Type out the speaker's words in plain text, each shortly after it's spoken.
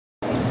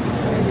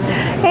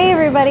Hey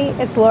everybody,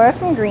 it's Laura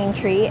from Green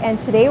Tree, and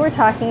today we're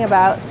talking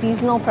about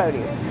seasonal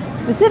produce,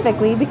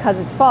 specifically because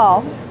it's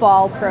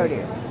fall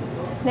produce.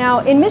 Now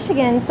in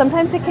Michigan,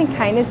 sometimes it can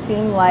kind of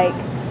seem like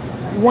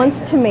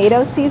once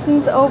tomato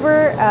season's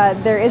over,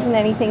 there isn't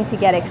anything to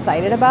get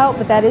excited about,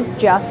 but that is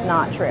just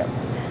not true.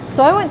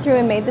 So I went through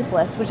and made this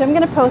list, which I'm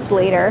going to post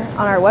later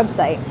on our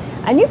website,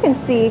 and you can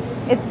see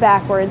it's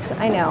backwards,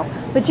 I know,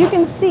 but you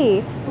can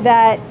see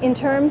that in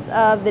terms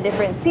of the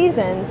different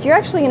seasons, you're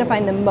actually going to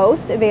find the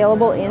most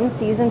available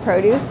in-season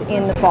produce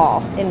in the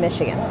fall in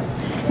Michigan.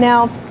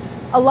 Now,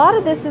 a lot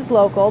of this is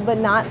local, but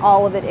not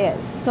all of it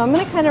is. So I'm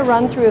going to kind of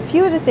run through a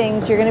few of the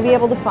things you're going to be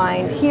able to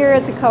find here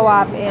at the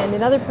co-op and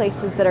in other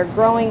places that are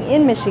growing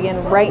in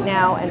Michigan right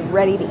now and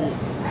ready to eat.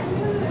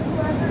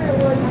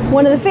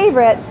 One of the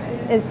favorites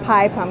is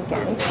pie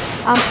pumpkins.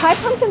 Pie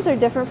pumpkins are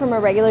different from a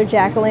regular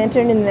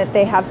jack-o'-lantern in that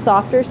they have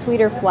softer,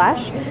 sweeter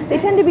flesh. They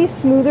tend to be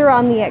smoother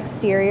on the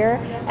exterior,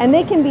 and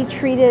they can be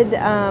treated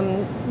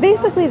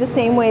basically the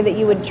same way that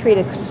you would treat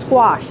a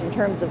squash in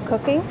terms of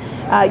cooking.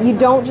 You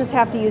don't just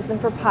have to use them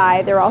for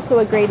pie. They're also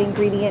a great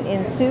ingredient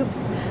in soups,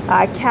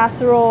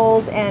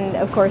 casseroles, and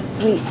of course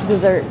sweet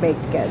dessert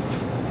baked goods.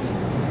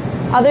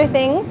 Other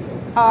things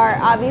are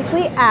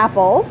obviously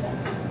apples.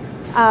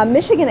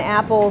 Michigan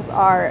apples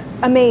are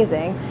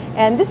amazing.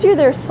 And this year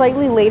they're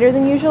slightly later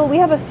than usual. We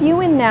have a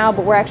few in now,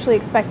 but we're actually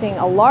expecting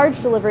a large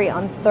delivery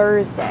on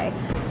Thursday.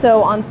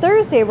 So on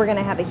Thursday we're going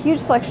to have a huge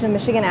selection of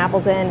Michigan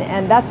apples in,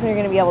 and that's when you're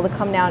going to be able to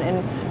come down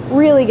and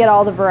really get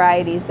all the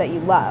varieties that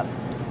you love.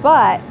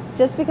 But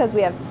just because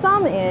we have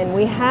some in,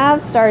 we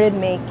have started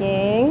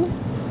making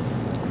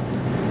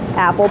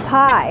apple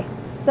pie.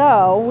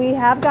 So we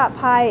have got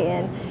pie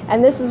in,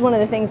 and this is one of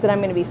the things that I'm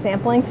going to be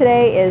sampling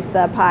today is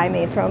the pie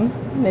made from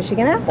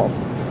Michigan apples.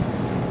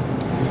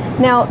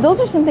 Now, those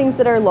are some things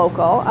that are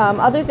local.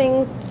 Other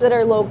things that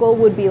are local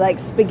would be like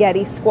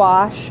spaghetti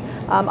squash,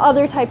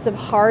 other types of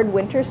hard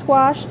winter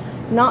squash,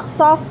 not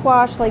soft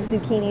squash like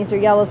zucchinis or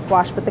yellow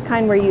squash, but the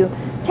kind where you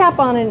tap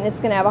on it and it's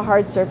going to have a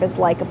hard surface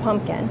like a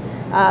pumpkin.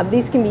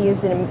 These can be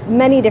used in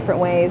many different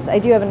ways. I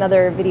do have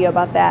another video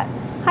about that.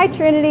 Hi,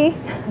 Trinity.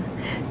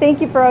 Thank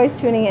you for always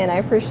tuning in. I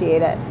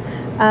appreciate it.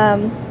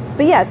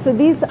 But yeah, so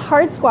these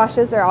hard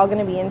squashes are all going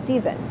to be in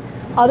season.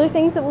 Other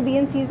things that will be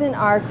in season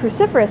are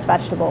cruciferous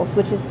vegetables,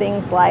 which is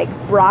things like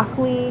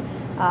broccoli,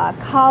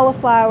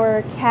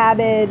 cauliflower,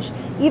 cabbage,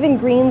 even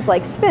greens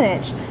like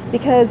spinach,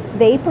 because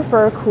they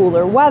prefer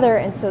cooler weather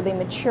and so they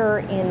mature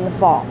in the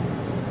fall.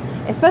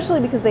 Especially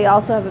because they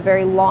also have a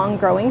very long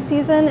growing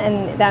season,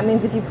 and that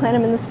means if you plant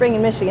them in the spring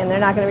in Michigan, they're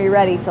not going to be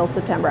ready till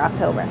September,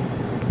 October.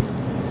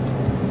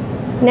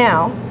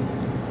 Now,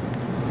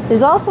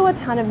 there's also a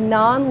ton of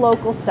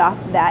non-local stuff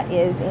that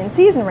is in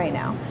season right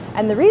now.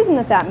 And the reason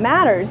that that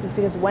matters is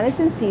because when it's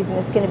in season,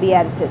 it's going to be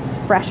at its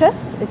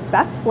freshest, its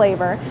best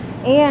flavor,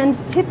 and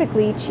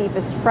typically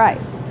cheapest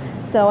price.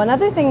 So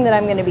another thing that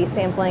I'm going to be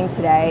sampling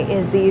today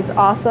is these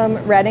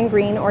awesome red and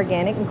green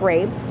organic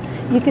grapes.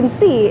 You can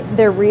see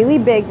they're really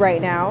big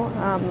right now.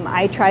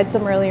 I tried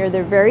some earlier.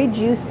 They're very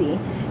juicy,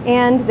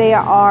 and they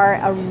are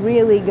a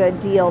really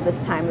good deal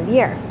this time of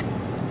year.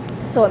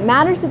 So it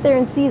matters that they're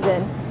in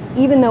season,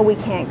 even though we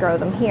can't grow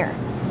them here.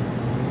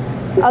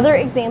 Other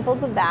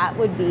examples of that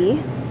would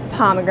be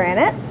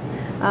pomegranates.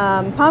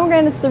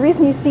 Pomegranates, the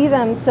reason you see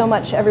them so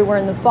much everywhere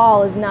in the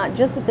fall is not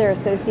just that they're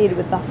associated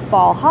with the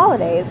fall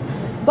holidays,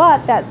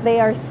 but that they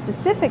are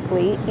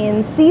specifically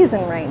in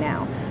season right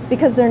now.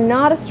 Because they're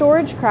not a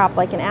storage crop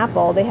like an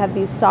apple, they have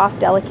these soft,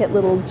 delicate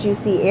little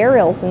juicy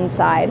aerials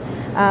inside.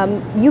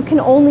 You can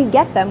only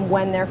get them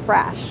when they're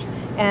fresh.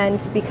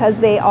 And because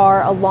they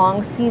are a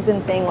long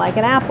season thing like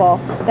an apple,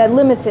 that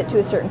limits it to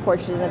a certain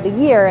portion of the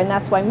year, and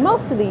that's why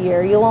most of the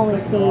year you'll only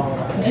see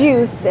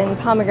juice and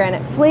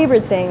pomegranate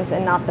flavored things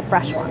and not the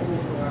fresh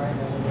ones.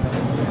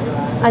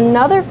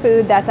 Another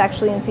food that's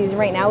actually in season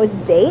right now is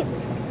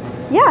dates.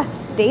 Yeah,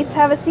 dates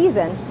have a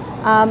season.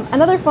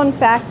 Another fun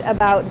fact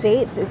about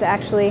dates is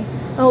actually,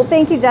 oh,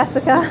 thank you,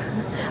 Jessica.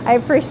 I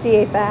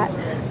appreciate that.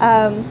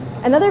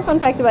 Another fun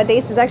fact about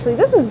dates is actually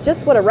this is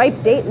just what a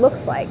ripe date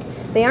looks like.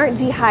 They aren't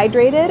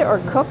dehydrated or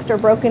cooked or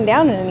broken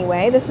down in any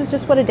way. This is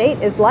just what a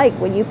date is like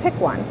when you pick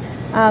one.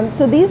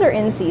 So these are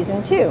in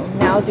season too.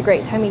 Now is a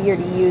great time of year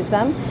to use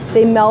them.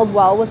 They meld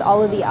well with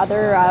all of the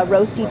other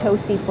roasty,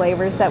 toasty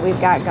flavors that we've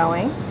got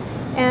going.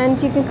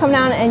 And you can come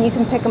down and you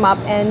can pick them up.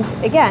 And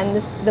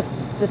again,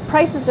 the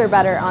prices are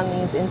better on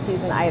these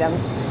in-season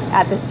items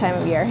at this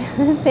time of year.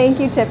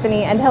 Thank you,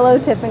 Tiffany, and hello,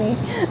 Tiffany.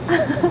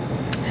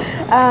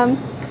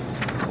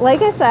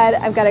 Like I said,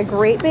 I've got a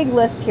great big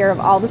list here of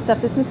all the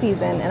stuff that's in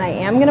season, and I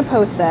am going to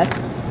post this,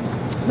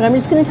 but I'm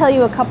just going to tell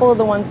you a couple of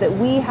the ones that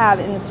we have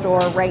in the store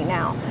right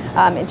now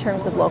in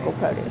terms of local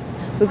produce.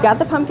 We've got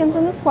the pumpkins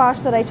and the squash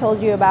that I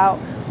told you about.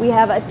 We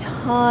have a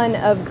ton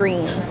of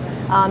greens.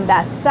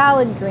 That's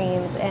salad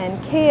greens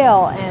and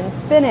kale and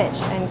spinach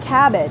and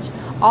cabbage.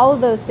 All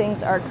of those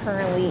things are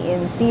currently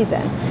in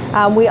season.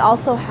 We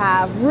also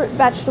have root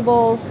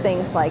vegetables,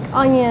 things like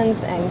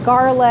onions and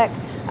garlic,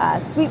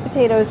 sweet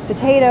potatoes,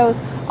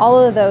 All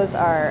of those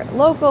are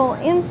local,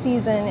 in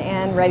season,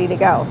 and ready to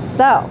go.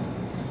 So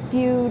if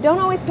you don't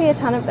always pay a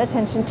ton of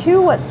attention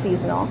to what's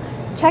seasonal,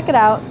 check it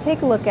out,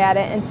 take a look at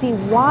it, and see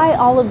why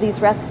all of these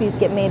recipes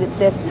get made at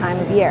this time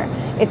of year.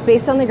 It's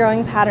based on the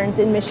growing patterns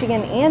in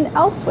Michigan and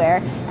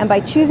elsewhere, and by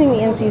choosing the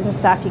in-season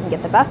stuff, you can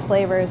get the best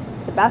flavors,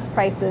 the best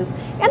prices,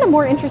 and a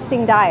more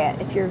interesting diet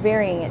if you're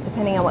varying it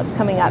depending on what's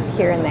coming up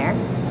here and there.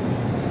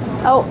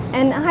 Oh,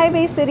 and hi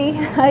Bay City.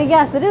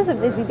 Yes, it is a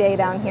busy day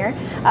down here.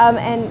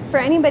 And for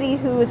anybody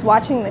who is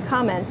watching the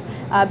comments,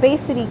 Bay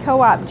City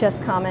Co-op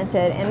just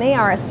commented, and they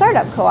are a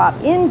startup co-op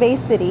in Bay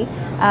City.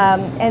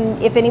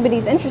 And if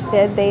anybody's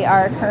interested, they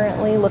are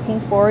currently looking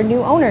for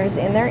new owners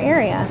in their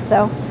area.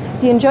 So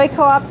if you enjoy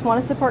co-ops,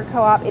 want to support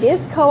co-op, it is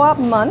co-op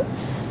month.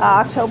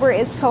 October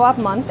is co-op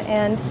month,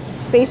 and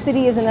Bay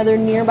City is another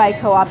nearby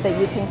co-op that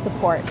you can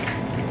support.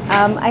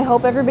 I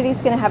hope everybody's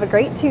going to have a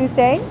great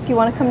Tuesday. If you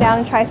want to come down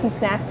and try some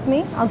snacks with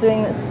me, I'll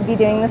be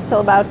doing this till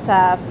about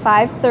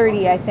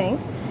 5:30, I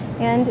think,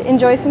 and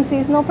enjoy some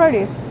seasonal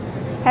produce.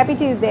 Happy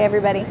Tuesday,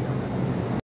 everybody.